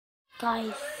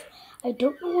Guys, I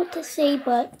don't know what to say,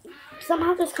 but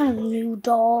somehow there's kind of new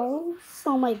dolls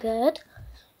on my bed.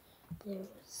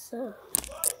 There's a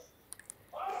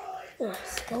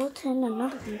skeleton,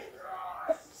 another one.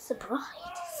 It's a bride.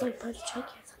 It's like bride check.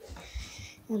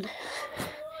 And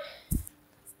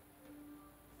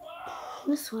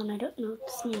this one, I don't know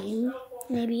its name.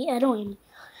 Maybe Edwin.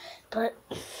 But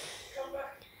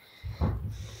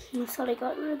I thought I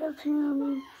got rid of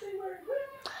him.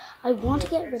 I want to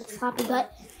get rid of Slappy,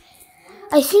 but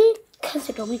I think because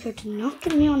the dollmaker did not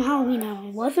get me on Halloween and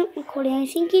I wasn't recording, I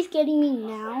think he's getting me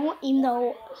now, even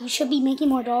though he should be making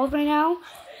more dolls right now.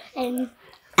 And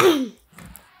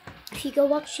if you go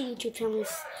watch the YouTube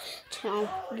channel,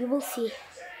 you will see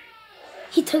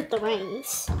he took the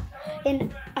reins.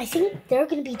 And I think they're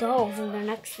going to be dolls in their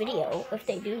next video, if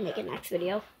they do make a next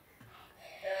video.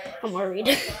 I'm worried.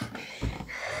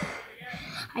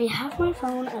 I have my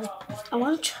phone and I'm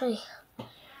going to try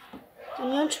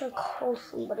to call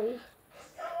somebody.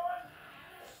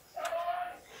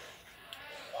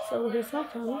 So here's my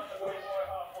phone.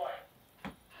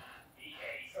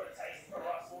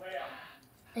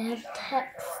 I have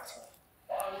text.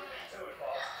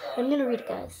 I'm going to read it,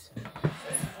 guys.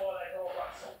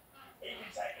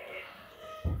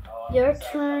 Your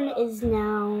turn is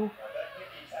now.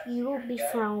 You will be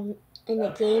found in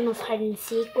a game of hide and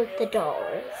seek with the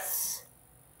dolls.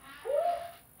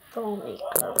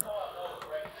 Dollmaker.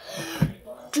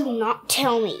 Do not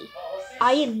tell me.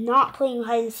 I am not playing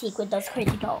hide and seek with those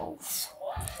crazy dolls.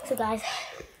 So guys.